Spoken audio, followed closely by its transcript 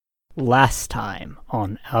Last time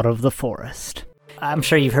on Out of the Forest. I'm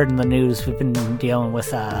sure you've heard in the news we've been dealing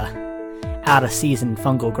with out-of-season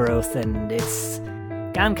fungal growth, and it's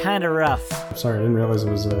gone kind of rough. Sorry, I didn't realize it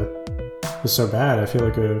was so bad. I feel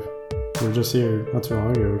like we were just here not too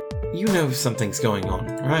long ago. You know something's going on,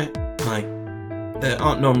 right? Like, there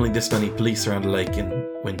aren't normally this many police around a lake in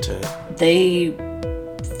winter. They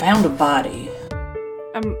found a body.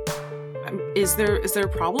 Is there a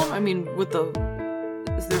problem? I mean,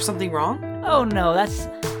 is there something wrong? Oh no,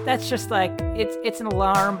 that's just like it's an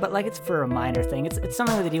alarm, but like it's for a minor thing. It's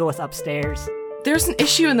something to deal with upstairs. There's an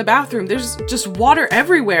issue in the bathroom. There's just water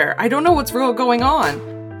everywhere. I don't know what's going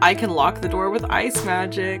on. I can lock the door with ice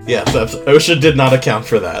magic. Yeah, OSHA did not account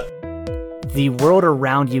for that. The world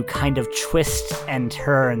around you kind of twists and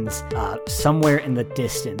turns. Somewhere in the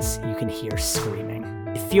distance, you can hear screaming.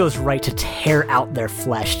 It feels right to tear out their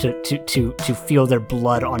flesh, to feel their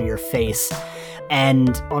blood on your face. And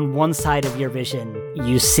on one side of your vision,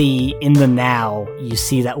 you see, in the now, you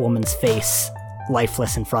see that woman's face,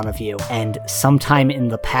 lifeless in front of you. And sometime in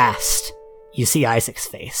the past, you see Isaac's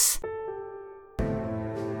face.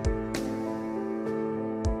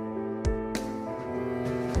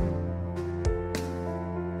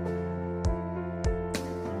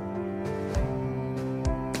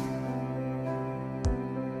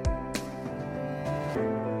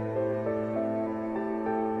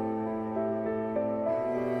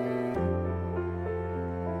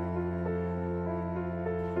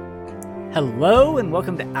 Hello and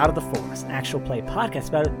welcome to Out of the Forest, an actual play podcast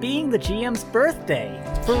about it being the GM's birthday.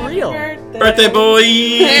 For real. Birthday boy!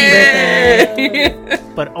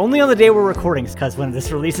 But only on the day we're recording, because when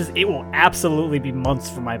this releases, it will absolutely be months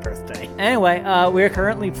from my birthday. Anyway, we're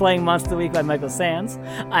currently playing Monster of the Week by Michael Sands.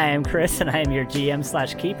 I am Chris, and I am your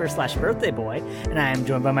GM/keeper/birthday boy, and I am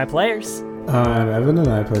joined by my players. I'm Evan, and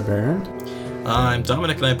I play Baron. I'm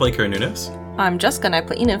Dominic, and I play Nunes. I'm Jessica, and I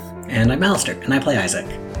play Enif. And I'm Alistair, and I play Isaac.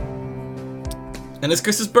 And it's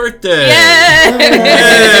Chris's birthday! Yay!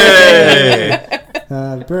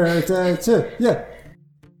 Happy birthday to you!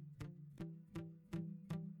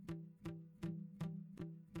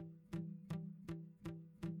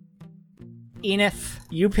 Enif,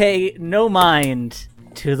 you pay no mind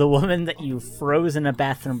to the woman that you froze in a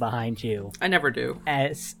bathroom behind you. I never do.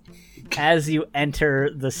 As you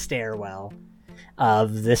enter the stairwell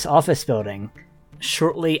of this office building,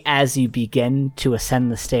 shortly as you begin to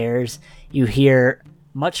ascend the stairs, you hear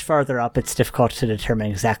much farther up, it's difficult to determine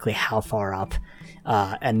exactly how far up,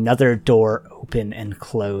 another door open and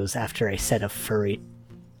close after a set of hurried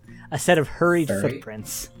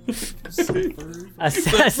footprints. a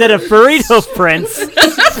set of hurried footprints.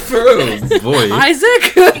 Oh boy.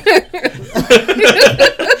 Isaac?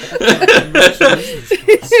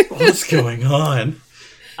 What's going on?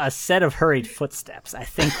 A set of hurried footsteps, I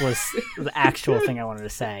think, was the actual thing I wanted to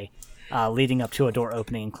say, leading up to a door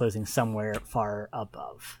opening and closing somewhere far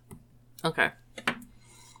above. Okay.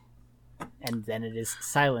 And then it is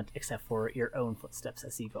silent except for your own footsteps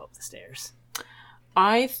as you go up the stairs.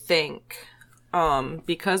 I think,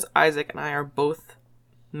 because Isaac and I are both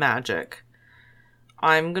magic,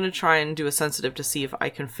 I'm going to try and do a sensitive to see if I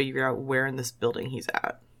can figure out where in this building he's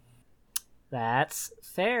at. That's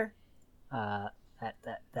fair.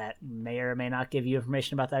 That may or may not give you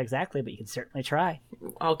information about that exactly, but you can certainly try.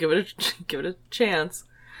 I'll give it a chance.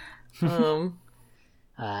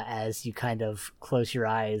 As you kind of close your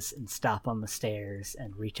eyes and stop on the stairs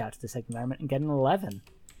and reach out to this environment and get an 11.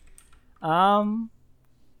 Yeah,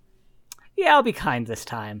 I'll be kind this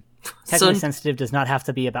time. Technically sensitive does not have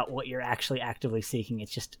to be about what you're actually actively seeking.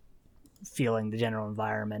 It's just feeling the general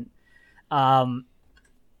environment.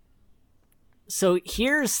 So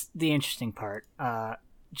here's the interesting part.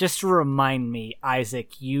 Just to remind me,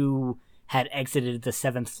 Isaac, you had exited the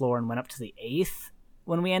 7th floor and went up to the 8th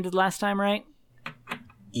when we ended last time, right?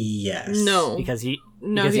 Yes. No.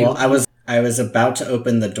 Well, I was about to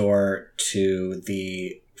open the door to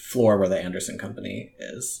the floor where the Anderson Company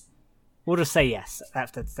is. We'll just say yes.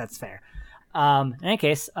 That's fair. In any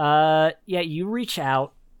case, you reach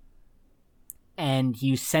out and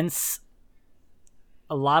you sense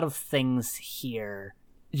a lot of things here,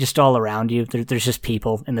 just all around you. There's just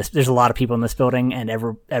people in this. There's a lot of people in this building, and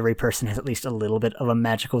every person has at least a little bit of a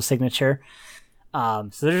magical signature.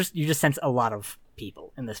 So you just sense a lot of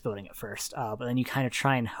people in this building at first, but then you kind of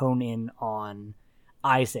try and hone in on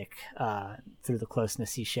Isaac through the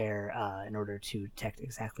closeness you share in order to detect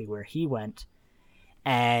exactly where he went,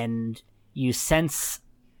 and you sense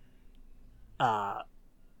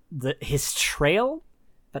his trail,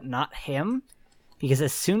 but not him. Because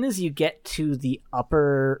as soon as you get to the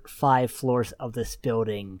upper 5 floors of this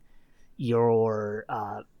building, your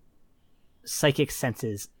psychic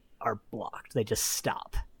senses are blocked. They just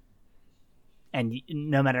stop. And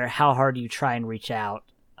no matter how hard you try and reach out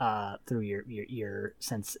through your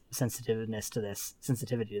sensitivity to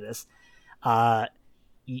this,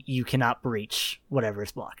 you cannot breach whatever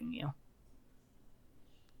is blocking you.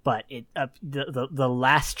 But the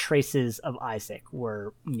last traces of Isaac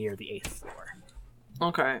were near the 8th floor.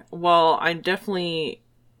 Okay. Well, I definitely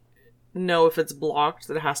know if it's blocked,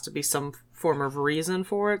 there has to be some form of reason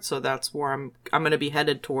for it. So that's where I'm going to be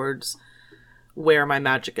headed towards where my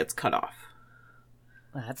magic gets cut off.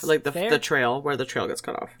 That's like fair. the trail, where the trail gets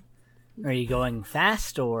cut off. Are you going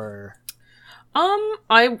fast or?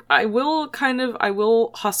 I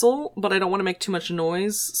will hustle, but I don't want to make too much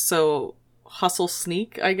noise. So hustle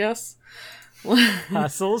sneak, I guess.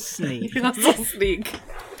 Hustle sneak. Hustle sneak.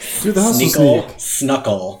 Do the hustle Sneakle, sneak.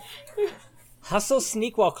 snuckle. Hustle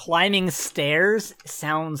sneak while climbing stairs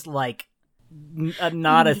sounds like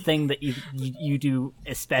not a thing that you do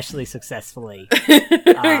especially successfully.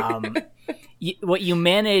 What you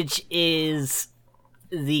manage is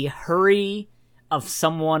the hurry of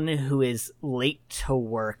someone who is late to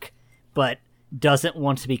work but doesn't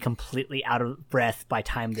want to be completely out of breath by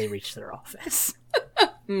time they reach their office.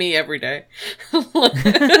 Me every day.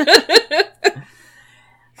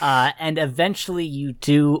 And eventually you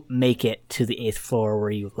do make it to the 8th floor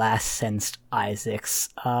where you last sensed Isaac's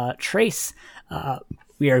trace.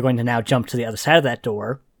 We are going to now jump to the other side of that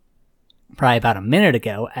door, probably about a minute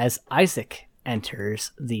ago, as Isaac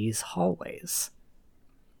enters these hallways.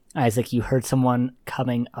 Isaac, you heard someone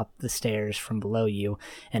coming up the stairs from below you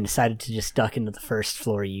and decided to just duck into the first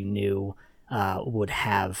floor you knew would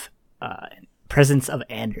have presence of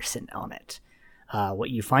Anderson on it. What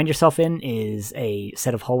you find yourself in is a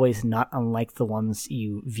set of hallways not unlike the ones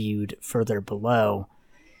you viewed further below.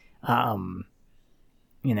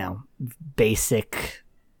 Basic,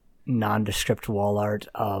 nondescript wall art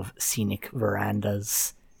of scenic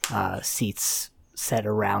verandas, seats set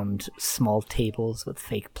around small tables with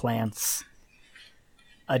fake plants,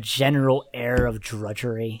 a general air of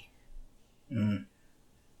drudgery. What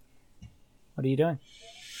are you doing?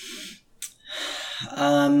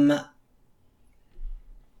 The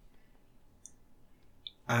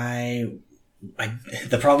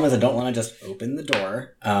problem is I don't want to just open the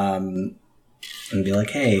door and be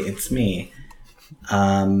like, hey, it's me.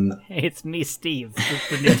 Hey, it's me, Steve,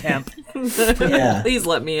 the new temp. Yeah. Please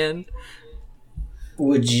let me in.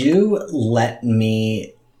 Would you let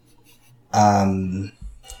me,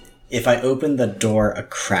 if I open the door a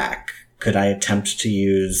crack, could I attempt to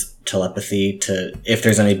use telepathy to, if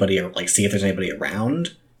there's anybody, see if there's anybody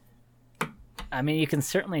around? I mean, you can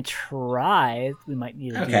certainly try. We might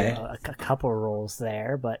need to do a couple rolls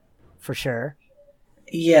there, but for sure.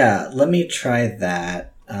 Yeah, let me try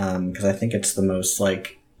that, because I think it's the most,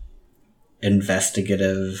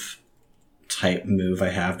 investigative type move I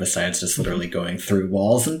have besides just literally going through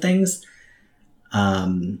walls and things.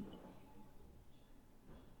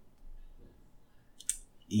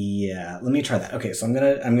 Yeah, let me try that. Okay, so I'm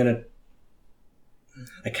gonna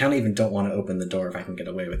I kind of even don't want to open the door if I can get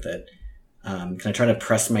away with it. Can I try to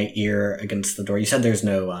press my ear against the door? You said there's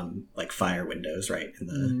no fire windows, right?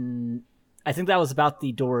 I think that was about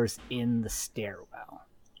the doors in the stairwell.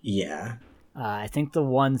 Yeah. I think the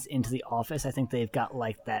ones into the office, I think they've got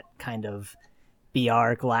that kind of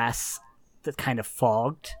BR glass that's kind of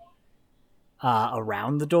fogged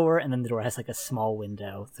around the door, and then the door has a small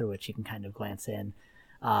window through which you can kind of glance in.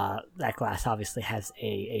 That glass obviously has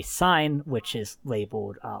a sign which is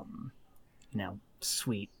labeled,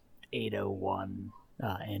 Suite 801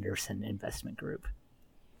 Anderson Investment Group.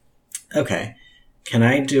 Okay. Can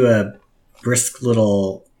I do a brisk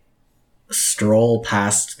little stroll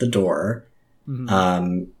past the door,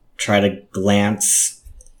 try to glance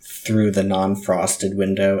through the non-frosted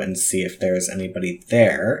window and see if there's anybody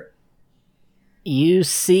there? You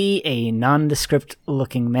see a nondescript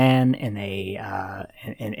looking man in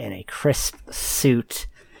a crisp suit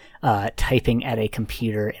typing at a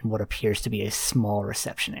computer in what appears to be a small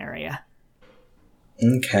reception area.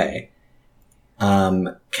 Okay.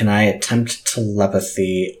 Can I attempt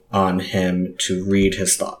telepathy on him to read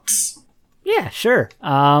his thoughts? Yeah, sure.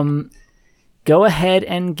 Go ahead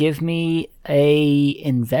and give me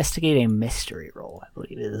investigate a mystery roll, I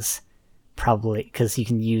believe is probably, because you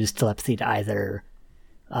can use telepathy to either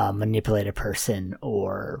manipulate a person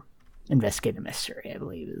or investigate a mystery, I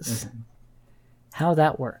believe is how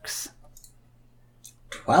that works.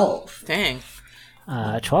 12. Dang.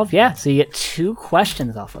 12, yeah. So you get 2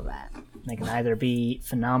 questions off of that. They can either be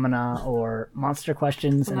phenomena or monster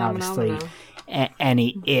questions, and obviously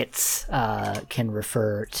any its can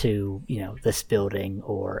refer to, this building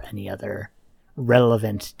or any other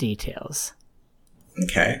relevant details.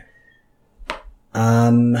 Okay.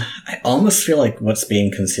 I almost feel like what's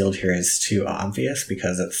being concealed here is too obvious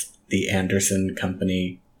because it's the Anderson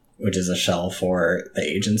Company, which is a shell for the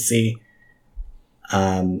agency.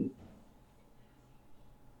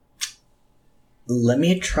 Let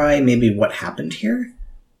me try maybe what happened here.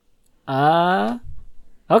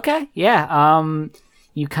 Okay, yeah.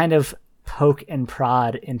 You kind of poke and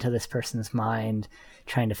prod into this person's mind,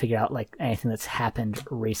 trying to figure out like anything that's happened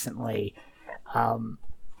recently. And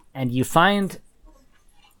you find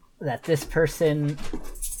that this person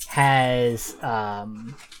has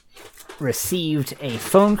received a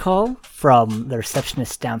phone call from the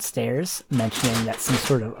receptionist downstairs mentioning that some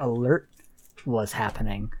sort of alert was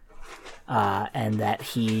happening, and that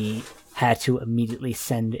he had to immediately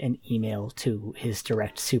send an email to his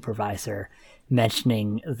direct supervisor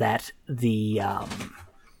mentioning that the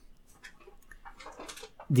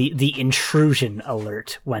intrusion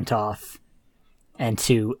alert went off, and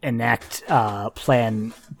to enact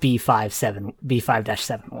Plan B5-71.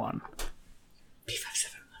 B571.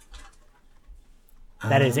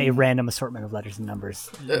 That is a random assortment of letters and numbers.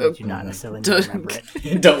 You do not necessarily need to remember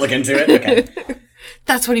it. Don't look into it. Okay.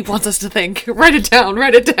 That's what he wants us to think. Write it down.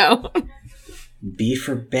 Write it down. B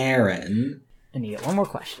for Baron. And you get one more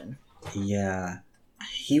question. Yeah.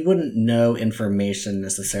 He wouldn't know information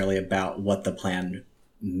necessarily about what the plan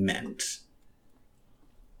meant.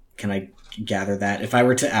 Can I gather that? If I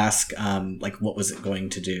were to ask, what was it going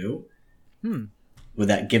to do? Would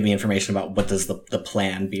that give me information about what does the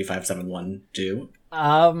plan B571 do?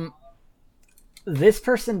 This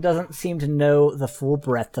person doesn't seem to know the full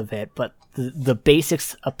breadth of it, but the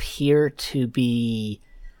basics appear to be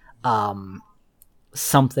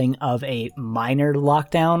something of a minor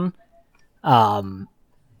lockdown.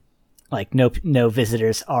 Like no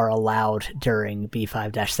visitors are allowed during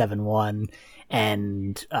B5-71,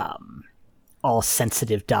 and all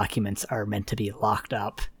sensitive documents are meant to be locked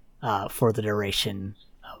up for the duration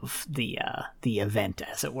of the event,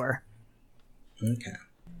 as it were. Okay.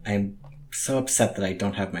 I'm so upset that I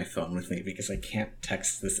don't have my phone with me because I can't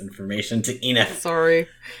text this information to Enif. Sorry.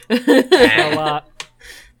 So,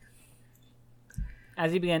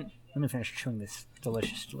 as you begin, let me finish chewing this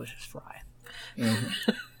delicious, delicious fry.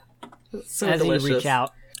 So as delicious. you reach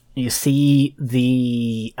out, you see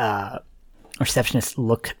the receptionist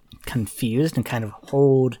look confused and kind of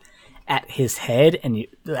hold at his head, and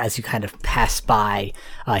as you kind of pass by,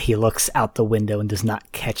 he looks out the window and does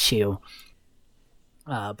not catch you.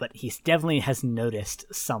 But he definitely has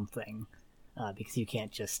noticed something, because you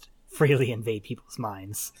can't just freely invade people's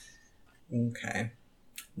minds. Okay.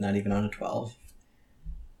 Not even on a 12.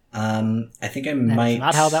 I think I might... That's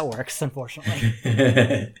not how that works, unfortunately.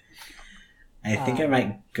 I think I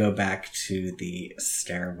might go back to the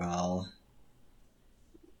stairwell.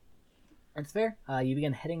 That's fair. You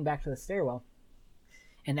begin heading back to the stairwell.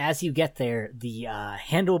 And as you get there, the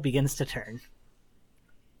handle begins to turn.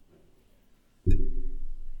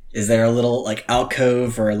 Is there a little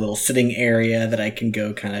alcove or a little sitting area that I can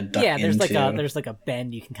go kind of duck into? Yeah, there's like a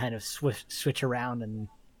bend you can kind of switch around and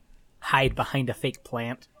hide behind a fake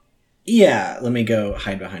plant. Yeah, let me go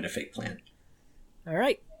hide behind a fake plant. All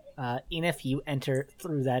right. Enif, you enter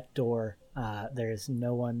through that door. There is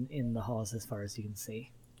no one in the halls as far as you can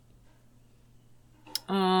see.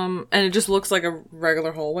 And it just looks like a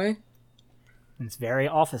regular hallway. It's very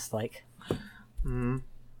office-like.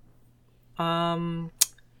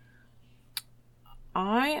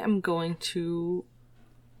 I am going to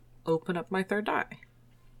open up my third eye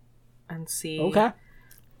and see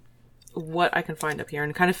what I can find up here,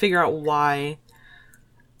 and kind of figure out why,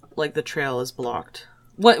 the trail is blocked.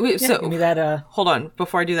 Give me that. Hold on,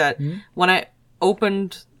 before I do that, when I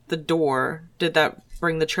opened the door, did that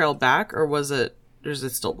bring the trail back, or is it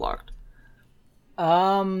still blocked?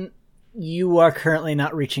 You are currently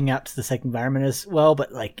not reaching out to the second environment as well,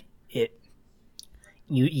 but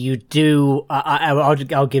you do.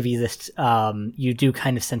 I'll give you this. You do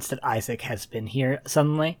kind of sense that Isaac has been here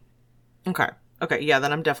suddenly. Okay, yeah,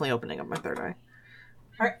 then I'm definitely opening up my third eye.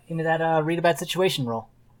 All right, give me that read about situation roll.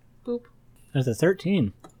 Boop. There's a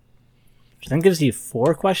 13, which then gives you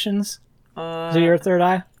 4 questions. To your third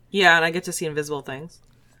eye. Yeah, and I get to see invisible things.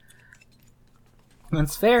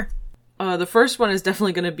 That's fair. The first one is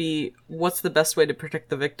definitely going to be, what's the best way to protect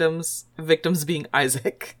the victims? Victims being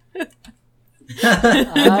Isaac.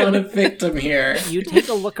 What a victim here. You take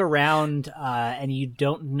a look around, and you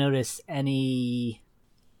don't notice anything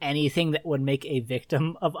that would make a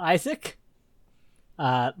victim of Isaac.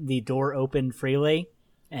 The door opened freely,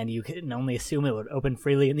 and you can only assume it would open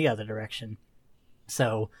freely in the other direction.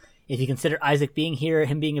 So, if you consider Isaac being here,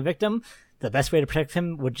 him being a victim, the best way to protect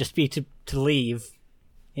him would just be to leave,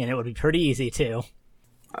 and it would be pretty easy too.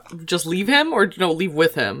 Just leave him, or no, leave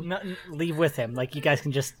with him? No, leave with him. Like, you guys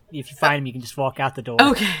can just, if you find him, you can just walk out the door.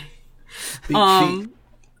 Okay.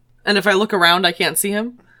 And if I look around, I can't see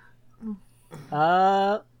him?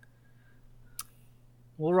 We'll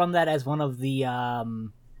run that as one of the,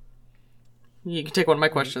 You can take one of my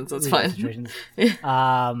questions, that's fine.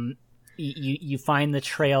 You find the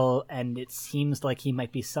trail, and it seems like he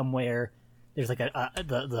might be somewhere. There's like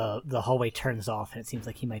the hallway turns off, and it seems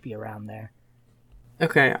like he might be around there.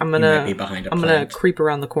 Okay, I'm might gonna be behind a I'm gonna plant. creep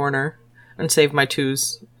around the corner and save my two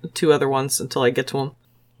other ones until I get to him.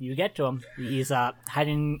 You get to him. He's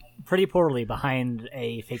hiding pretty poorly behind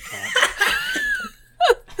a fake plant.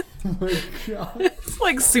 Oh my god. It's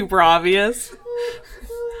like super obvious.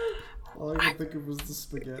 All I could think of was the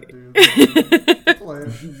spaghetti dude.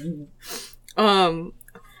 Plant.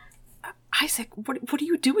 Isaac, what are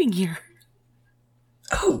you doing here?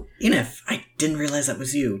 Oh, Enif, I didn't realize that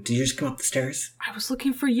was you. Did you just come up the stairs? I was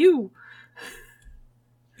looking for you.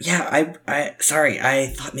 Yeah, I sorry, I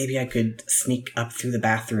thought maybe I could sneak up through the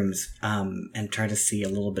bathrooms, and try to see a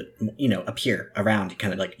little bit, up here, around. He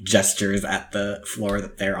kind of like gestures at the floor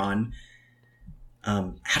that they're on.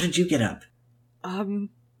 How did you get up?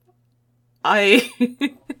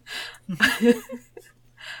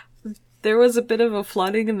 There was a bit of a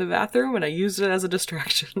flooding in the bathroom, and I used it as a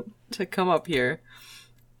distraction to come up here.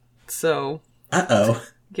 So, Uh-oh.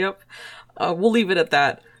 yep. We'll leave it at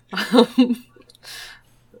that.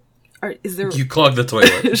 Is there... You clogged the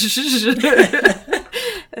toilet.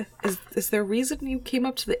 is there a reason you came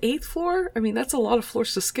up to the 8th floor? I mean, that's a lot of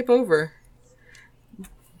floors to skip over.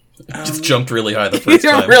 Just jumped really high the first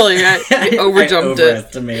time. Really, I overjumped I it.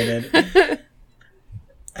 overestimated.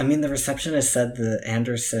 I mean, the receptionist said the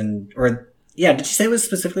Anderson, did she say it was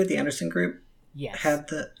specifically the Anderson group? Yes.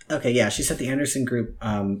 She said the Anderson group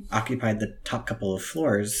occupied the top couple of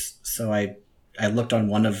floors, so I looked on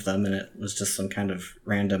one of them, and it was just some kind of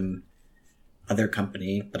random other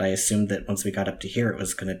company, but I assumed that once we got up to here, it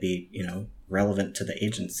was going to be, relevant to the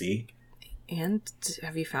agency. And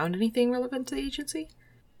have you found anything relevant to the agency?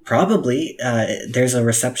 Probably. There's a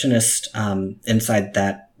receptionist inside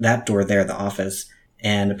that door there, the office,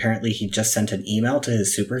 and apparently he just sent an email to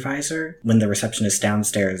his supervisor when the receptionist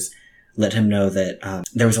downstairs let him know that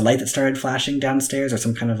there was a light that started flashing downstairs or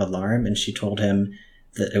some kind of alarm, and she told him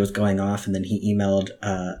that it was going off, and then he emailed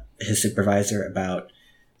his supervisor about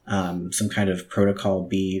some kind of protocol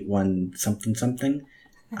B1 something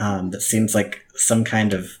that seems like some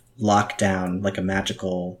kind of lockdown, like a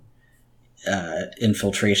magical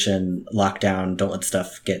infiltration lockdown, don't let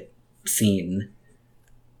stuff get seen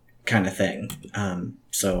kind of thing.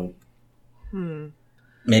 So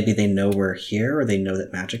maybe they know we're here, or they know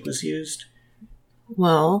that magic was used.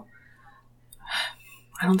 Well,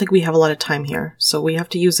 I don't think we have a lot of time here, so we have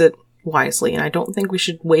to use it wisely, and I don't think we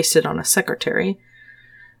should waste it on a secretary.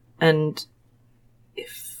 And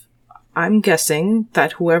if I'm guessing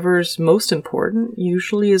that whoever's most important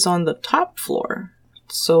usually is on the top floor,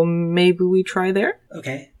 so maybe we try there?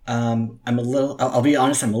 Okay. I'll be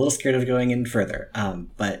honest, I'm a little scared of going in further.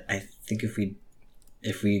 But I think if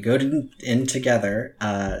we go in together,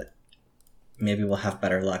 maybe we'll have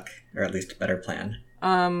better luck, or at least a better plan.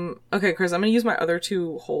 Okay, Chris, I'm gonna use my other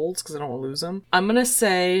 2 holds because I don't want to lose them. I'm gonna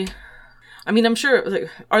say, I'm sure,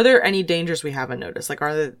 are there any dangers we haven't noticed?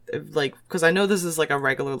 Because I know this is like a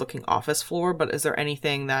regular looking office floor, but is there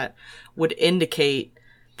anything that would indicate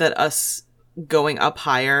that us going up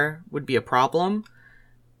higher would be a problem?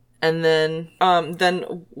 And then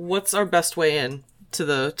what's our best way in to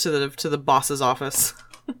the boss's office?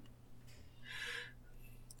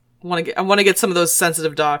 I want to get some of those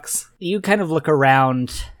sensitive docs. You kind of look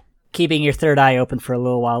around, keeping your third eye open for a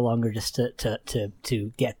little while longer, just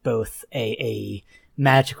to get both a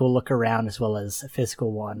magical look around as well as a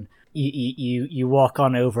physical one. You walk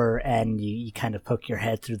on over, and you kind of poke your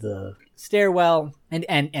head through the stairwell, and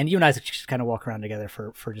you and Isaac just kind of walk around together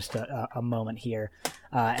for just a moment here.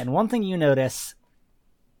 And one thing you notice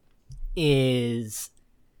is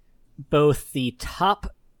both the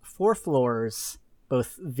top 4 floors,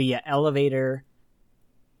 both via elevator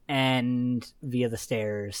and via the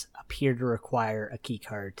stairs, appear to require a key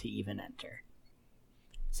card to even enter.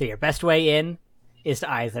 So your best way in is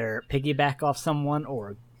to either piggyback off someone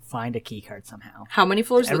or find a key card somehow. How many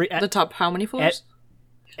floors? The top, how many floors?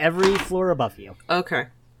 Every floor above you. Okay.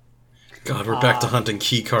 God, we're back to hunting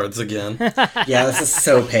key cards again. Yeah, this is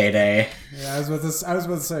so payday. Yeah, I was about to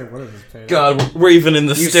say, what is this payday? God, we're even in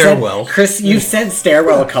the stairwell. Chris, you've said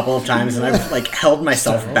stairwell a couple of times, and I've like held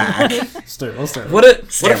myself back. Stairwell. What a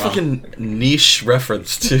Stairwell. fucking niche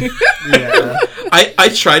reference to. Yeah. I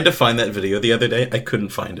tried to find that video the other day. I couldn't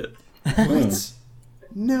find it. What?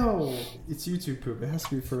 No, it's YouTube poop. It has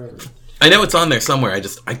to be forever. I know it's on there somewhere.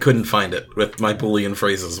 I couldn't find it. With my Boolean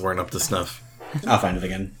phrases weren't up to snuff. I'll find it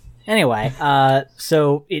again. Anyway,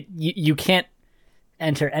 so you can't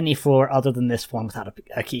enter any floor other than this one without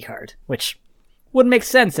a key card, which would make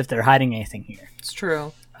sense if they're hiding anything here. It's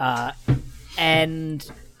true. And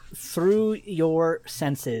through your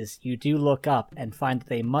senses, you do look up and find that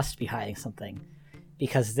they must be hiding something,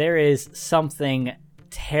 because there is something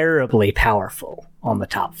terribly powerful on the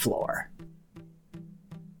top floor.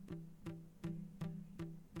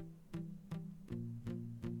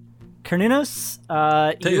 Carnunos,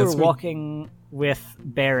 Hey, you were that's me. walking with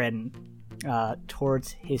Baron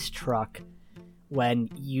towards his truck when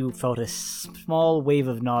you felt a small wave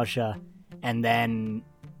of nausea, and then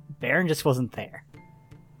Baron just wasn't there.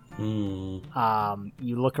 You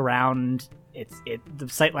look around, the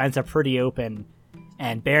sightlines are pretty open,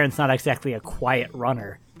 and Baron's not exactly a quiet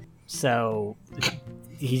runner, so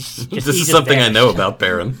he's just... This is something I know about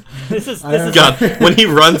Baron. This is God, when he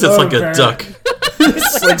runs, it's like a Baron. duck.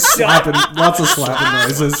 It's like slapping, lots of slapping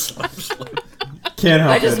noises. Can't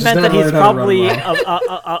help I it. just meant never that he's learned how to run probably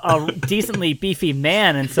well. a decently beefy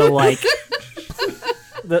man, and so like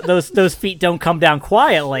those feet don't come down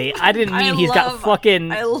quietly. I didn't mean he's got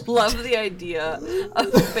fucking. I love the idea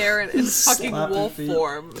of Baron in fucking Slapping wolf feet.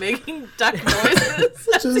 form making duck noises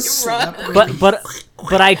as Just he runs. slapping.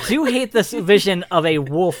 But I do hate this vision of a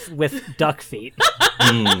wolf with duck feet.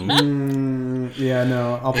 Yeah,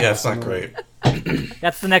 no. I'll Yeah, it's pass on not that. great.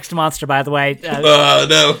 That's the next monster, by the way.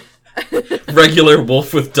 No. Regular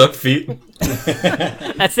wolf with duck feet.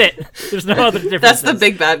 That's it. There's no other difference. That's the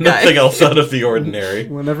big bad guy. Nothing else out of the ordinary.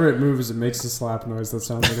 Whenever it moves, it makes a slap noise that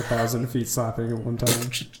sounds like 1,000 feet slapping at one time.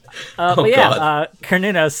 But yeah, God.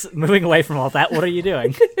 Carnunos, moving away from all that, what are you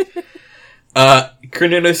doing?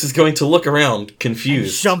 Carnunos is going to look around,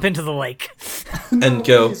 confused, Jump into the lake. and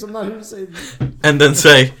go, Please, I'm not here to save you. and then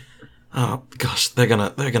say, "Oh gosh, they're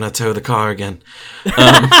gonna tow the car again."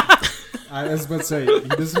 I was about to say, he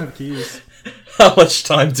doesn't have keys. How much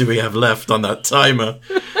time do we have left on that timer?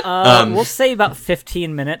 We'll say about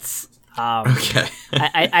 15 minutes. Okay.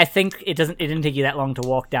 I think it didn't take you that long to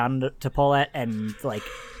walk down to Paulette, and like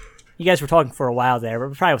you guys were talking for a while there,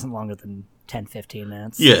 but it probably wasn't longer than 10-15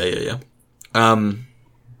 minutes. Yeah. God.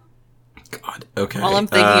 Okay. All I'm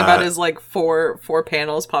thinking about is like four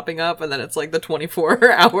panels popping up, and then it's like the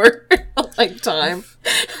 24-hour like time.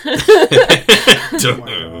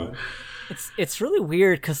 It's really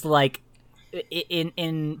weird because like in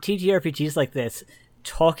TTRPGs like this,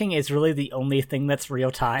 talking is really the only thing that's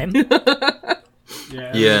real time.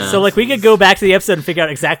 Yeah. So like we could go back to the episode and figure out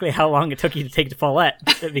exactly how long it took you to take to Paulette,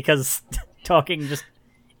 because talking just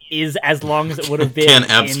is as long as it would have been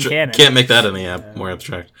in canon. Can't make that any more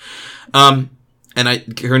abstract. And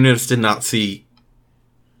Carnunos did not see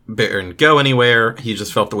Baron go anywhere. He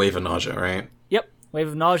just felt the wave of nausea, right? Yep, wave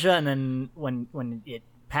of nausea, and then when it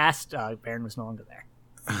passed, Baron was no longer there.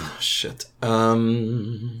 Oh shit.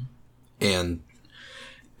 And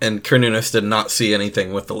Carnunos did not see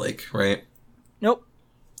anything with the lake, right? Nope.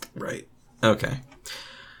 Right. Okay.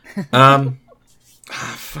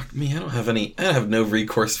 Fuck me. I have no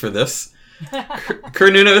recourse for this.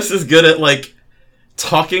 Carnunos is good at like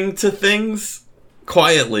talking to things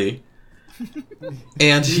quietly,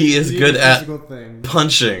 and he is good at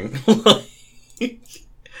punching.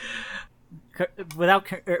 Without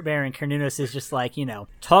Baron, Carnunos is just like,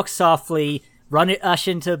 talk softly, run us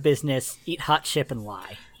into business, eat hot chip, and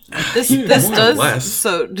lie. This More or does less.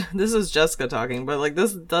 so. This is Jessica talking, but like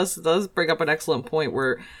this does bring up an excellent point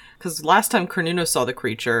where, because last time Carnunos saw the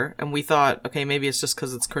creature, and we thought, okay, maybe it's just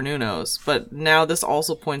because it's Carnunos, but now this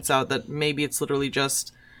also points out that maybe it's literally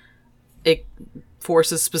just it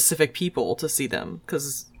forces specific people to see them,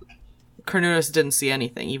 because Carnunos didn't see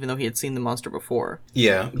anything, even though he had seen the monster before.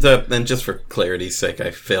 Yeah. And just for clarity's sake,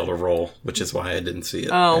 I failed a roll, which is why I didn't see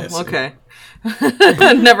it. I Oh, assume. okay.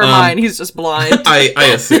 Never mind. He's just blind.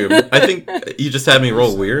 I assume. I think you just had me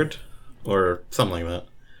roll weird, or something like that.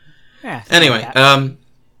 Yeah. Anyway,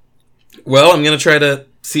 well, I'm gonna try to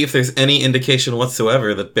see if there's any indication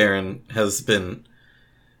whatsoever that Baron has been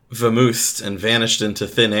vamoosed and vanished into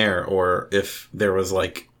thin air, or if there was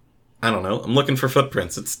like, I don't know. I'm looking for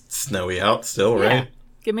footprints. It's snowy out still, right?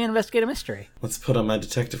 Give me an investigative mystery. Let's put on my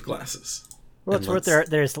detective glasses. Well, it's And worth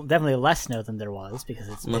there's definitely less snow than there was because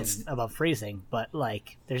it's been Let's- above freezing. But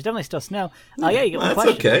like, there's definitely still snow. Yeah, you get one That's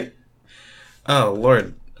question. okay. Oh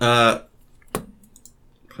Lord.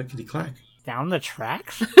 Clickety clack. Down the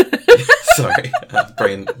tracks. Sorry,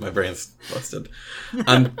 my brain's busted.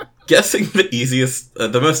 I'm guessing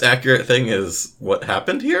the most accurate thing is what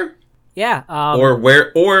happened here, Yeah. or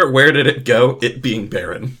where did it go? It being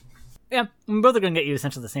barren. Yeah, both are going to get you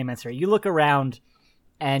essentially the same answer. You look around,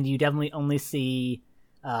 and you definitely only see,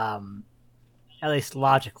 at least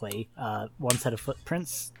logically, one set of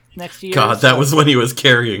footprints next to you. God, that was when he was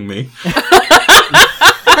carrying me.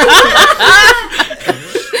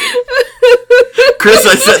 Chris,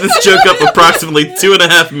 I set this joke up approximately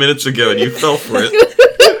 2.5 minutes ago, and you fell for it.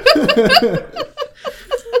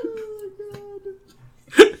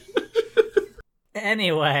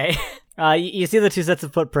 Anyway, you see the two sets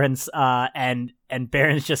of footprints, and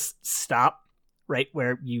Baron's just stop right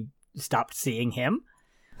where you stopped seeing him.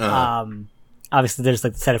 Obviously, there's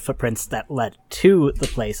like the set of footprints that led to the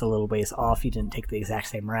place a little ways off. You didn't take the exact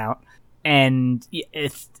same route, and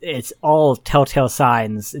it's all telltale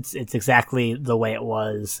signs. It's exactly the way it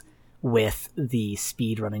was with the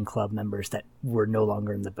speedrunning club members that were no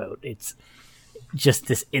longer in the boat. It's just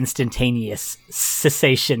this instantaneous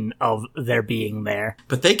cessation of their being there.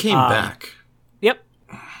 But they came back. Yep.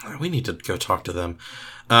 We need to go talk to them.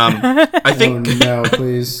 I think Oh no,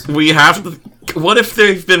 please. we have to... What if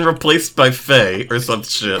they've been replaced by Fae or some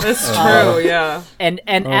shit? It's true, yeah. And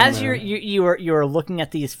as no. you're looking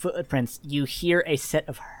at these footprints, you hear a set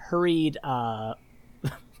of hurried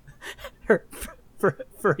furry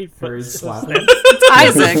Very footsteps. slap.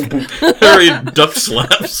 Isaac. Hurried duck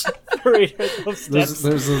slaps. Hurried footsteps.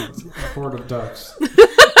 There's a horde of ducks.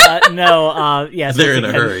 Yes, They're in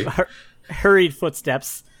a hurry. Hurried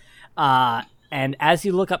footsteps. And as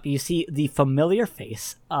you look up, you see the familiar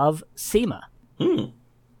face of Seema.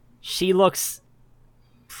 She looks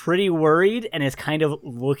pretty worried and is kind of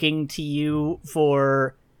looking to you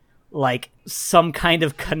for like some kind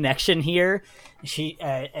of connection here. She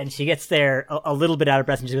gets there a little bit out of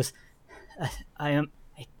breath, and she goes, I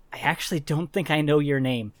actually don't think I know your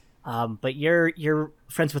name, but you're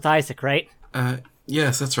friends with Isaac, right?"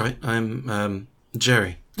 Yes, that's right. I'm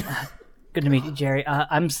Jerry. Good to meet you, Jerry.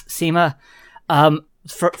 I'm Seema.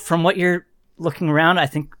 From what you're looking around, I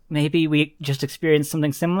think maybe we just experienced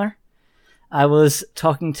something similar. I was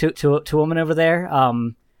talking to a woman over there,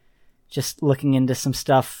 just looking into some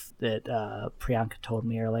stuff that Priyanka told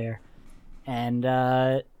me earlier,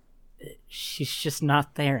 and she's just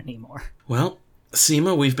not there anymore. Well,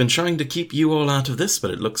 Seema, we've been trying to keep you all out of this,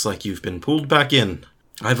 but it looks like you've been pulled back in.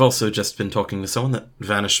 I've also just been talking to someone that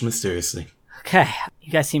vanished mysteriously. Okay,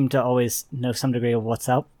 you guys seem to always know some degree of what's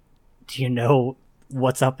up. Do you know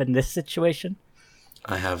what's up in this situation?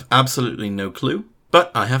 I have absolutely no clue,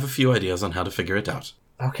 but I have a few ideas on how to figure it out.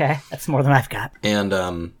 Okay, that's more than I've got. And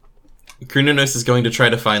Krunonos is going to try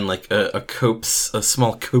to find like a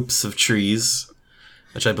small copse of trees,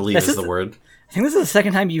 which I believe is the word. I think this is the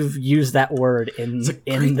second time you've used that word in great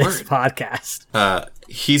this word. podcast.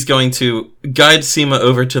 He's going to guide Seema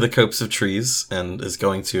over to the copse of trees and is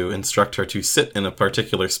going to instruct her to sit in a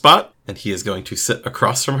particular spot, and he is going to sit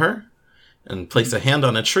across from her and place a hand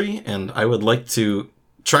on a tree, and I would like to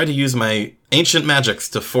try to use my ancient magics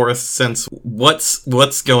to forest sense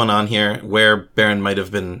what's going on here, where Baron might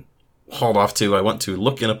have been hauled off to. I want to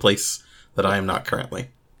look in a place that I am not currently.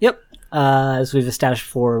 Yep. As we've established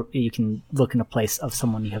before, you can look in a place of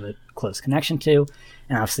someone you have a close connection to,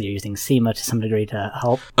 and obviously you're using Seema to some degree to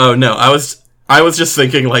help. Oh no, I was just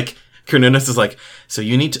thinking like Krunonos is like, so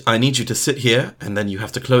I need you to sit here, and then you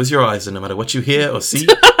have to close your eyes, and no matter what you hear or see,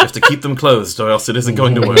 you have to keep them closed, or else it isn't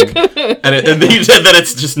going to work. and then you said that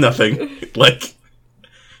it's just nothing. Like,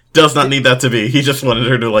 does not need that to be. He just wanted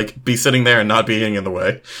her to like be sitting there and not being in the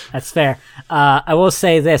way. That's fair. I will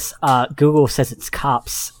say this: Google says it's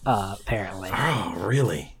cops. Apparently, Oh,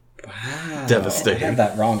 really? Wow. Devastating. I had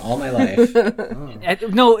that wrong all my life.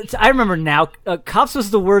 no, I remember now. Cops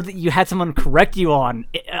was the word that you had someone correct you on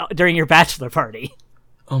during your bachelor party.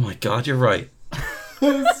 Oh my god, you're right.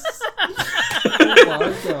 Oh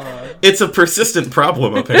my god. It's a persistent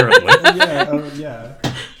problem, apparently. Yeah.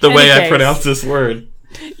 The way I case. pronounce this word.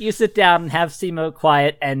 You sit down and have Seema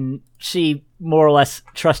quiet, and she, more or less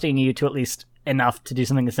trusting you to at least enough to do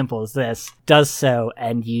something as simple as this, does so,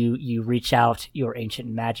 and you reach out your ancient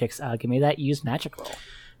magics. Give me that use magic roll.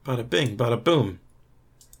 Bada bing, bada boom.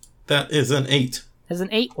 That is an 8. As an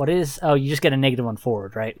 8, what is... Oh, you just get a -1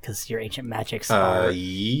 forward, right? Because your ancient magics are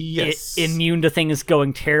Yes. immune to things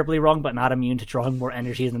going terribly wrong, but not immune to drawing more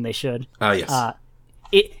energy than they should. Yes.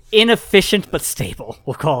 inefficient but stable,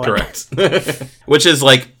 we'll call it. Correct. Which is,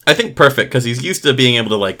 like, I think perfect, because he's used to being able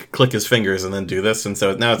to, like, click his fingers and then do this, and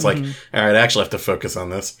so now it's like, all right, I actually have to focus on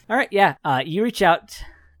this. All right, yeah. You reach out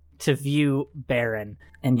to view Baron,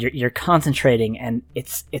 and you're concentrating, and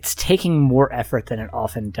it's taking more effort than it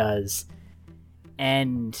often does.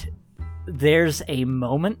 And there's a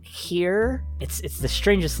moment here. It's the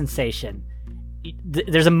strangest sensation.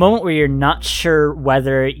 There's a moment where you're not sure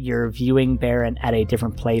whether you're viewing Baron at a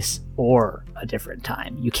different place or a different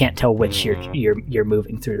time. You can't tell which you're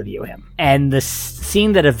moving through to view him. And the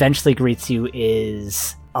scene that eventually greets you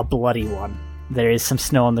is a bloody one. There is some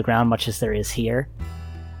snow on the ground, much as there is here.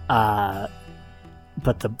 But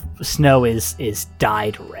the snow is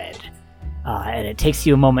dyed red. And it takes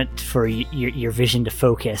you a moment for your vision to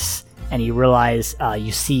focus, and you realize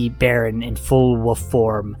you see Baron in full wolf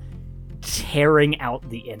form tearing out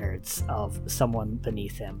the innards of someone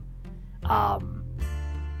beneath him.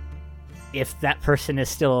 If that person is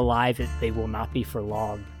still alive, they will not be for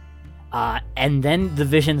long. And then the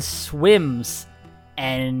vision swims,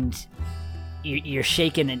 and you're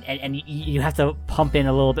shaken, and you have to pump in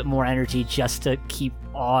a little bit more energy just to keep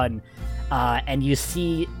on. And you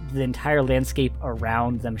see the entire landscape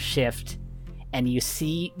around them shift, and you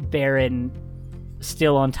see Baron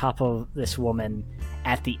still on top of this woman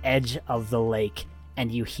at the edge of the lake,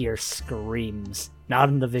 and you hear screams, not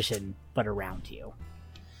in the vision, but around you.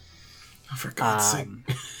 Oh, for God's sake.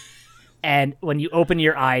 And when you open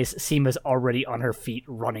your eyes, Seema's already on her feet,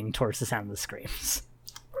 running towards the sound of the screams.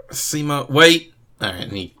 Seema, wait! Alright,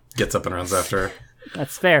 and he gets up and runs after her.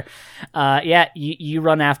 That's fair. Yeah, you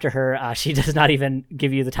run after her. She does not even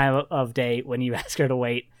give you the time of day when you ask her to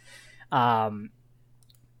wait. Baron.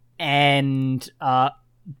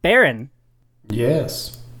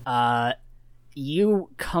 Yes. You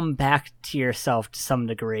come back to yourself to some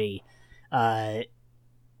degree.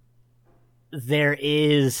 There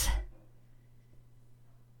is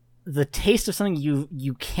the taste of something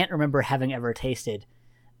you can't remember having ever tasted,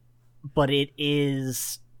 but it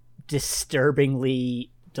is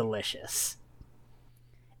disturbingly delicious.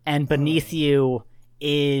 And beneath you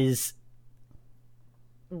is,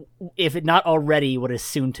 if it not already, what is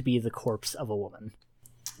soon to be the corpse of a woman.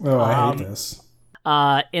 Oh, I hate this.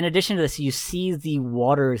 In addition to this, you see the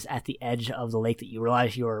waters at the edge of the lake that you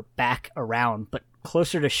realize you're back around, but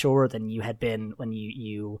closer to shore than you had been when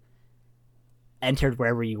you entered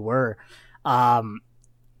wherever you were.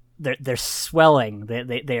 They're swelling.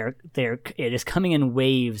 They're it is coming in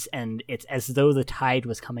waves, and it's as though the tide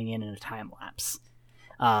was coming in a time lapse.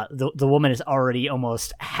 The woman is already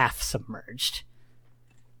almost half submerged.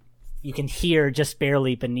 You can hear just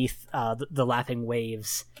barely beneath the lapping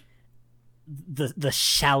waves the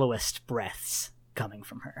shallowest breaths coming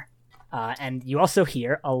from her. And you also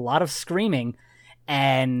hear a lot of screaming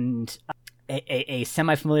and a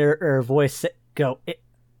semi-familiar voice go,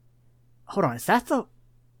 hold on, is that the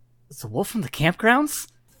wolf from the campgrounds?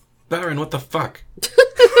 Baron, what the fuck?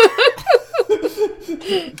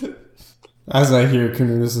 As I hear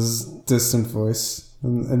Cornelius's distant voice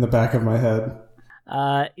in the back of my head.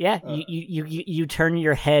 You turn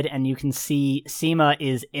your head and you can see Seema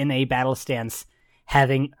is in a battle stance,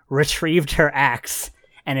 having retrieved her axe,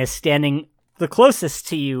 and is standing the closest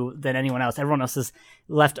to you than anyone else. Everyone else has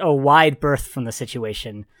left a wide berth from the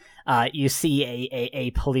situation. You see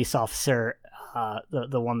a police officer,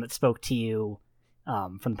 the one that spoke to you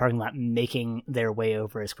from the parking lot, making their way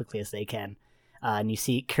over as quickly as they can. And you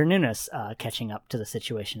see Cernunnos catching up to the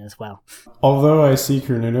situation as well. Although I see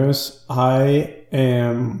Cernunnos, I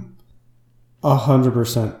am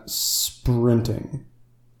 100% sprinting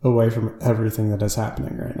away from everything that is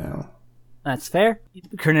happening right now. That's fair.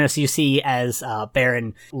 Cernunnos, you see as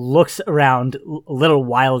Baron looks around a little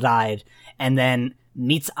wild-eyed and then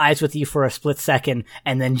meets eyes with you for a split second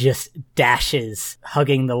and then just dashes,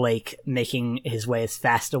 hugging the lake, making his way as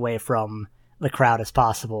fast away from the crowd as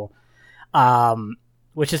possible.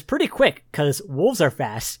 Which is pretty quick, because wolves are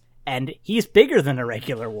fast, and he's bigger than a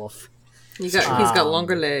regular wolf. He's got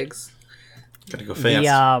longer legs. Gotta go fast.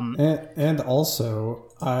 And also,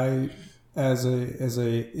 I, as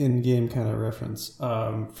a in-game kind of reference,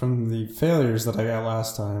 from the failures that I got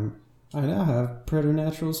last time, I now have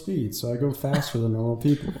preternatural speed, so I go faster than normal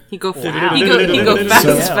people. He go fast.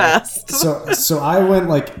 So I went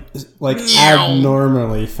like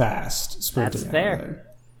abnormally fast sprinting. That's fair. Out of there.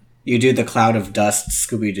 You do the cloud of dust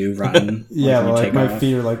Scooby-Doo run. Yeah, like my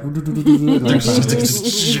feet are like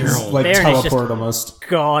teleport almost.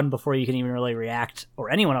 Gone before you can even really react,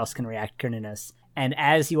 or anyone else can react, Cernunnos. And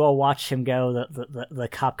as you all watch him go, the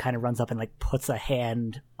cop kind of runs up and like puts a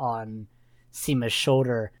hand on Seema's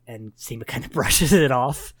shoulder, and Seema kind of brushes it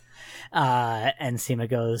off. And Seema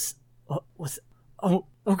goes, "Oh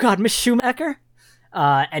God, Miss Schumacher!"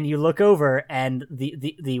 And you look over, and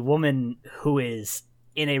the woman who is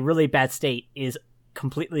in a really bad state is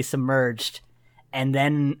completely submerged, and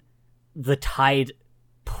then the tide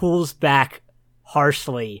pulls back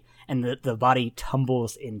harshly, and the body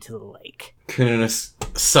tumbles into the lake. Cornelius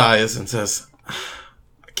sighs and says,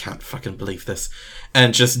 "I can't fucking believe this,"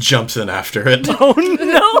 and just jumps in after it. Oh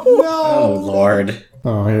no! Oh, Lord.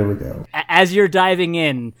 Oh, here we go. As you're diving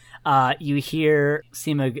in, you hear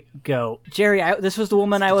Seema go, "Jerry, this was the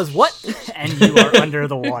woman I was what?" And you are under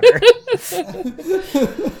the water.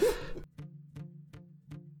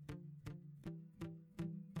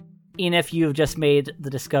 Enif, you've just made the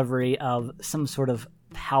discovery of some sort of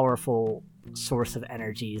powerful source of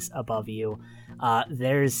energies above you.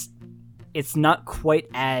 It's not quite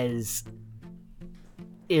as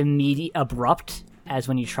abrupt as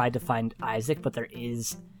when you tried to find Isaac, but there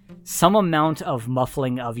is some amount of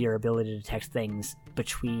muffling of your ability to detect things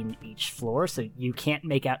between each floor, so you can't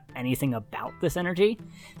make out anything about this energy,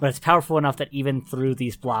 but it's powerful enough that even through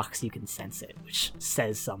these blocks you can sense it, which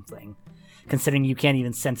says something, considering you can't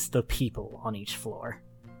even sense the people on each floor.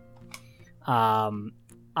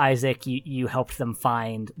 Isaac, you helped them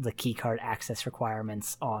find the keycard access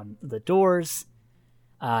requirements on the doors,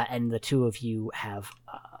 and the two of you have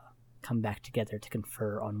come back together to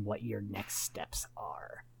confer on what your next steps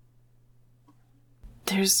are.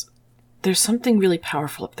 There's something really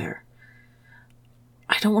powerful up there.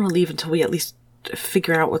 I don't want to leave until we at least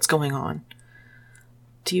figure out what's going on.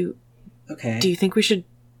 Do you think we should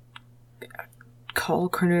call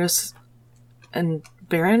Cornelius and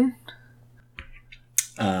Baron?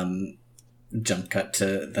 Jump cut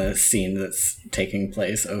to the scene that's taking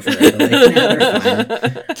place over at the lake. Yeah,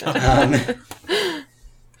 they're fine.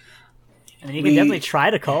 I mean, you can definitely try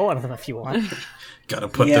to call one of them if you want. Gotta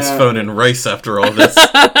put this phone in rice after all this.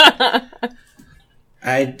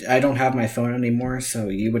 I don't have my phone anymore, so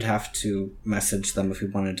you would have to message them if we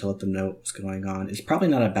wanted to let them know what's going on. It's probably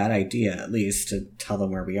not a bad idea, at least, to tell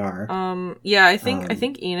them where we are. Yeah, I think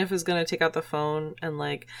Enif is gonna take out the phone and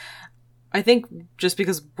I think just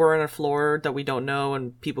because we're on a floor that we don't know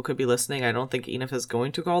and people could be listening, I don't think Enif is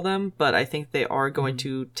going to call them, but I think they are going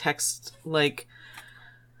to text,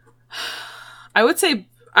 I would say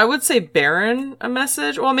Baron a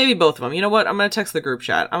message. Well, maybe both of them. You know what? I'm going to text the group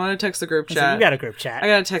chat. So you got a group chat. I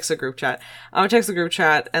got to text the group chat. I'm going to text the group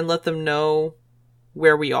chat and let them know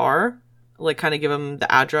where we are. Kind of give them the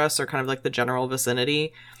address or kind of the general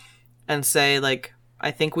vicinity and say,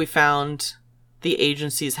 I think we found the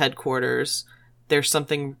agency's headquarters. There's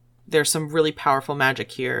some really powerful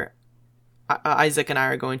magic here. Isaac and I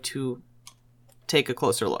are going to take a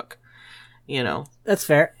closer look. That's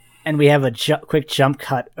fair. And we have a quick jump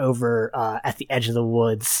cut over at the edge of the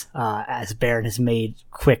woods as Baron has made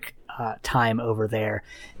quick time over there.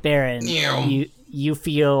 Baron, you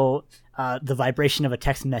feel the vibration of a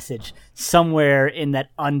text message somewhere in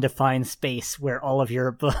that undefined space where all of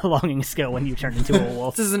your belongings go when you turn into a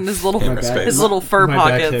wolf. This is in his little fur my pockets. My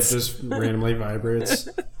back hip just randomly vibrates.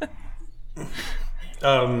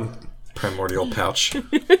 Primordial pouch.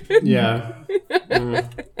 Yeah.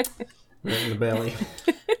 Right in the belly.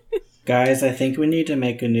 Guys, I think we need to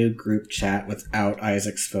make a new group chat without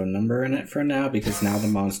Isaac's phone number in it for now, because now the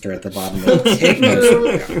monster at the bottom of the pig knows who we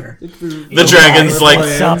are. The dragon's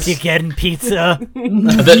What's up, you getting pizza?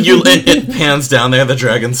 it pans down there, the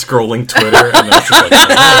dragon's scrolling Twitter, and it's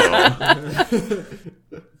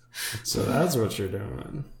oh. So that's what you're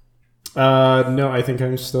doing. No, I think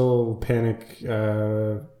I'm still panic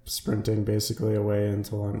sprinting basically away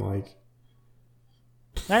until I'm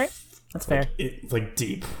Alright. That's fair.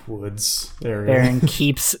 Deep woods area. Baron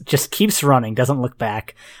keeps running, doesn't look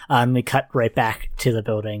back. And we cut right back to the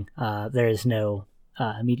building. There is no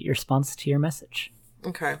immediate response to your message.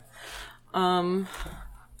 Okay.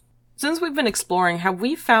 Since we've been exploring, have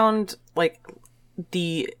we found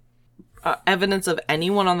the evidence of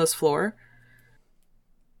anyone on this floor?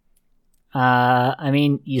 I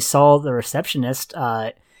mean, you saw the receptionist.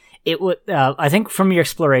 It would. I think from your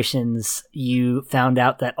explorations, you found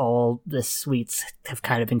out that all the suites have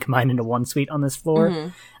kind of been combined into one suite on this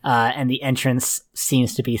floor, and the entrance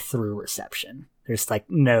seems to be through reception. There's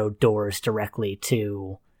no doors directly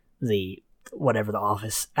to the whatever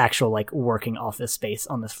the actual working office space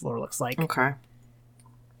on this floor looks like. Okay.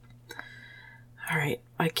 All right.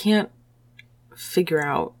 I can't figure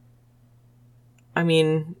out. I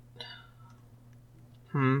mean,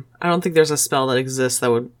 I don't think there's a spell that exists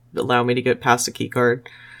that would allow me to get past a key card.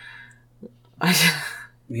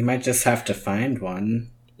 We might just have to find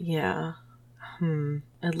one. Yeah.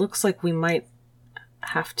 It looks like we might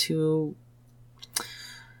have to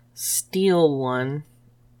steal one.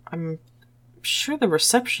 I'm sure the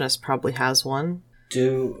receptionist probably has one.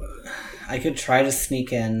 I could try to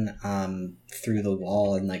sneak in through the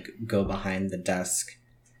wall and like go behind the desk.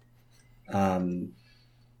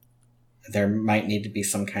 There might need to be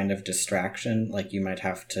some kind of distraction, like you might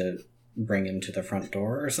have to bring him to the front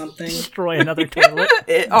door or something. Destroy another toilet.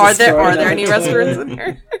 Are there any restrooms in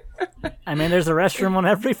here? I mean, there's a restroom on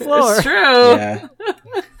every floor. It's true. Yeah.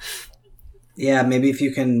 Yeah, maybe if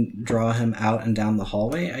you can draw him out and down the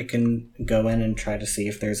hallway, I can go in and try to see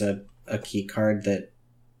if there's a key card that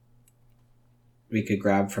we could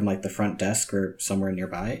grab from like the front desk or somewhere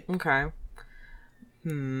nearby. Okay.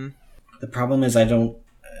 The problem is I don't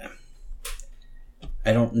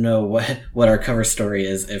know what our cover story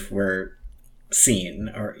is if we're seen,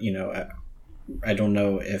 or I don't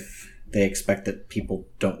know if they expect that people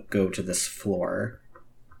don't go to this floor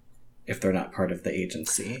if they're not part of the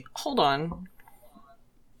agency. Hold on.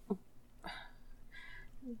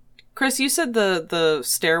 Chris, you said the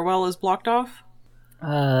stairwell is blocked off?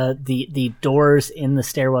 The doors in the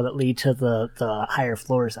stairwell that lead to the higher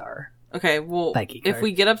floors are. Okay, well, if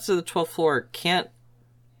we get up to the 12th floor, can't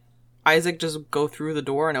Isaac just go through the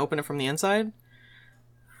door and open it from the inside?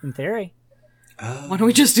 In theory. Why don't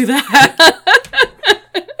we just do that?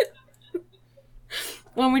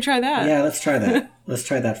 Why don't we try that? Yeah, let's try that. Let's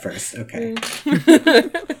try that first. Okay.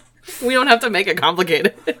 We don't have to make it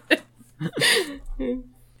complicated.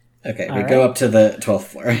 Okay, we go up to the 12th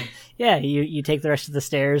floor. Yeah, you take the rest of the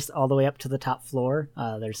stairs all the way up to the top floor.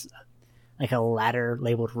 There's like a ladder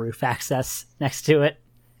labeled roof access next to it.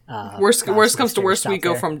 Worst comes to worst, we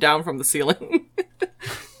go down from the ceiling.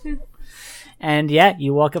 And yeah,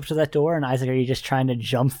 you walk up to that door, and Isaac, are you just trying to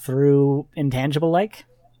jump through intangible like?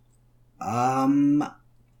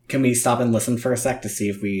 Can we stop and listen for a sec to see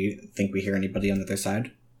if we think we hear anybody on the other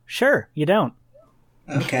side? Sure, you don't.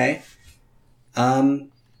 Okay.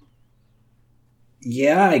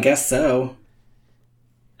 Yeah, I guess so.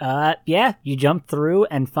 Yeah, you jump through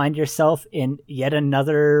and find yourself in yet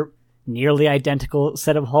another nearly identical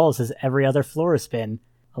set of halls as every other floor has been.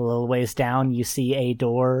 A little ways down, you see a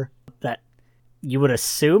door that you would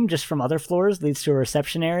assume, just from other floors, leads to a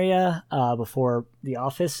reception area before the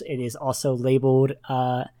office. It is also labeled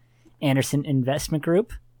Anderson Investment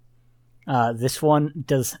Group. This one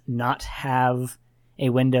does not have a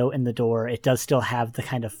window in the door. It does still have the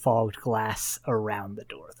kind of fogged glass around the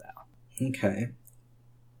door, though. Okay.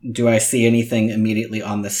 Do I see anything immediately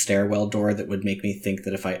on the stairwell door that would make me think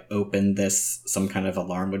that if I opened this, some kind of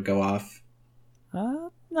alarm would go off?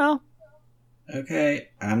 No. Okay,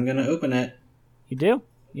 I'm gonna open it. You do?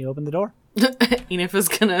 You open the door? Enif is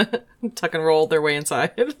gonna tuck and roll their way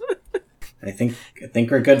inside. I think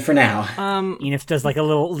we're good for now. Enif does like a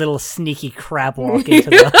little sneaky crab walk into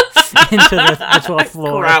the into the 12th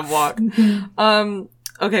floor. Crab walk.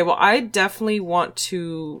 Okay, well, I definitely want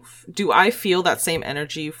to... Do I feel that same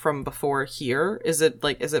energy from before here? Is it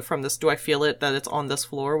from this... Do I feel it that it's on this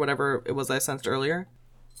floor, whatever it was I sensed earlier?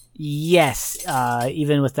 Yes.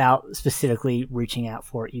 Even without specifically reaching out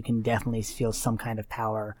for it, you can definitely feel some kind of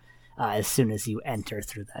power as soon as you enter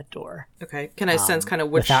through that door. Okay. Can I sense kind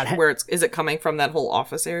of is it coming from that whole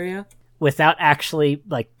office area? Without actually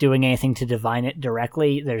like doing anything to divine it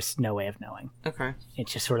directly, there's no way of knowing. Okay.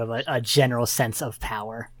 It's just sort of a general sense of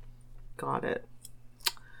power. Got it.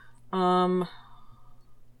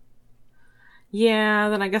 Yeah,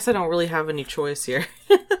 then I guess I don't really have any choice here.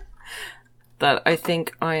 That I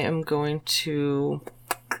think I'm going to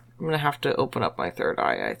have to open up my third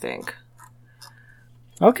eye, I think.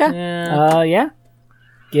 Okay. Yeah.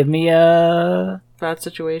 Give me a... Bad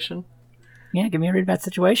situation. Yeah, give me a read bad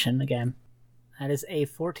situation again. That is a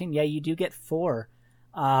 14. Yeah, you do get 4.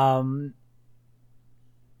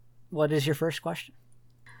 What is your first question?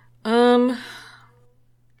 I'm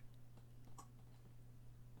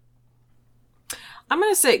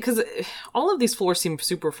gonna say, because all of these floors seem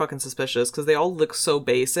super fucking suspicious, because they all look so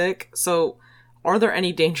basic. So, are there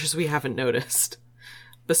any dangers we haven't noticed?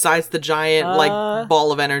 Besides the giant,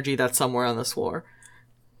 ball of energy that's somewhere on this floor.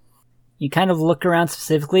 You kind of look around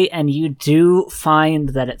specifically, and you do find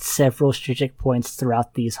that at several strategic points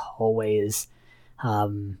throughout these hallways,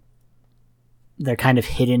 they're kind of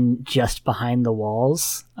hidden just behind the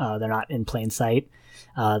walls. They're not in plain sight.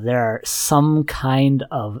 There are some kind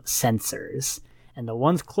of sensors, and the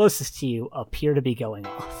ones closest to you appear to be going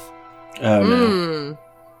off. Oh, no.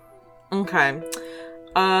 Okay.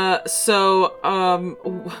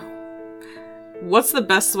 What's the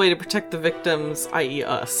best way to protect the victims, i.e.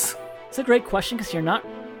 us? It's a great question, because you're not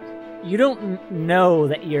You don't know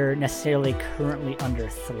that you're necessarily currently under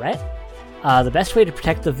threat. The best way to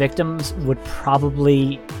protect the victims would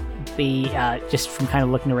probably be just from kind of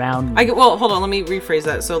looking around. Well, hold on, let me rephrase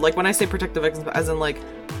that. So, like, when I say protect the victims, as in, like,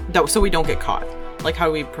 so we don't get caught. Like, how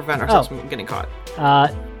do we prevent ourselves from getting caught?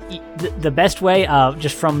 The best way,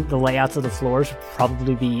 just from the layouts of the floors, would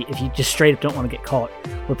probably be, if you just straight up don't want to get caught,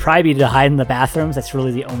 would probably be to hide in the bathrooms. That's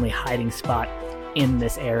really the only hiding spot in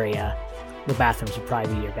this area. The bathrooms would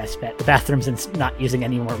probably be your best bet. The bathrooms and not using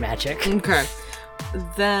any more magic. Okay.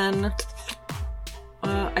 Then,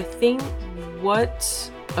 I think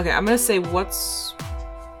Okay, I'm gonna say what's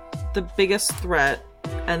the biggest threat,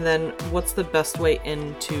 and then what's the best way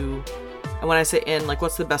into... And when I say in, like,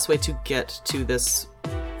 what's the best way to get to this,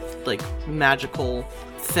 like, magical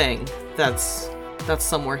thing that's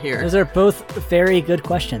somewhere here? Those are both very good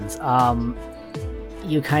questions.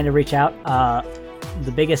 You kind of reach out.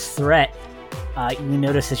 The biggest threat, you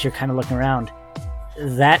notice as you're kind of looking around,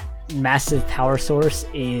 that massive power source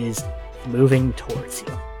is moving towards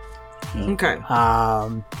you. Okay.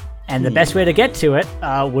 And the best way to get to it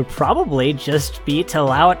would probably just be to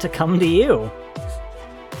allow it to come to you.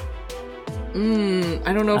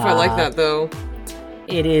 I don't know if I like that, though.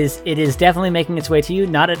 It is definitely making its way to you,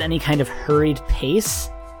 not at any kind of hurried pace.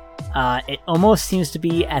 It almost seems to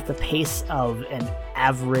be at the pace of an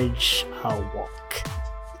average walk.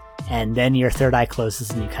 And then your third eye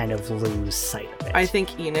closes and you kind of lose sight of it. I think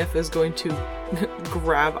Enif is going to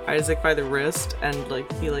grab Isaac by the wrist and, like,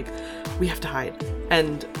 be like, we have to hide.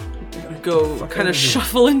 And go kind of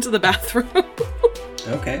shuffle into the bathroom.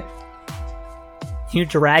 Okay. You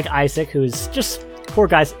drag Isaac, who's just, poor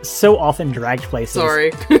guy's so often dragged places.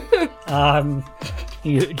 Sorry.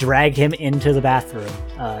 You drag him into the bathroom.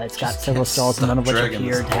 It's got Just several can't stalls, none of which stop dragging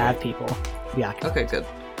appear this to have boy. people. Yeah. Okay, good.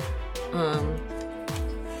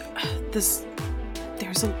 There's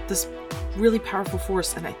this really powerful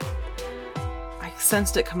force, and I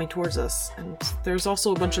sensed it coming towards us. And there's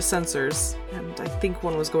also a bunch of sensors, and I think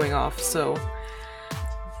one was going off. So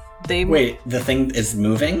they Wait, the thing is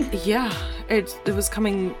moving? Yeah, it was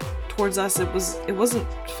coming towards us. It wasn't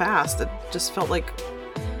fast. It just felt like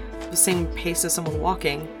the same pace as someone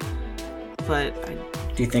walking. But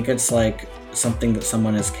Do you think it's like something that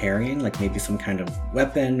someone is carrying, like maybe some kind of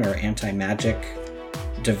weapon or anti-magic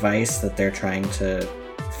device that they're trying to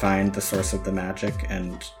find the source of the magic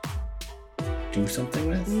and do something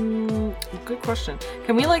with? Good question.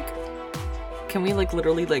 Can we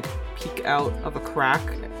literally like peek out of a crack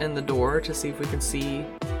in the door to see if we can see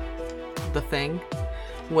the thing,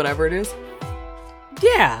 whatever it is?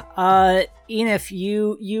 Yeah, Enif,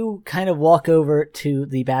 you kind of walk over to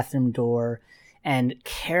the bathroom door and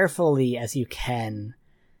carefully as you can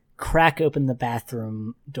crack open the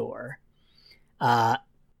bathroom door.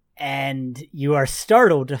 And you are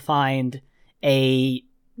startled to find a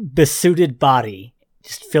besuited body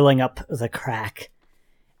just filling up the crack.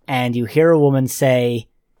 And you hear a woman say,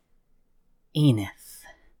 Enif,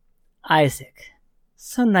 Isaac,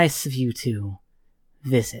 so nice of you to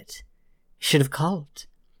visit. You should have called.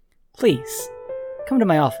 Please, come to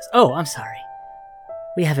my office. Oh, I'm sorry.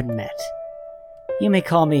 We haven't met. You may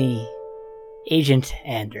call me Agent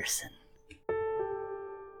Anderson.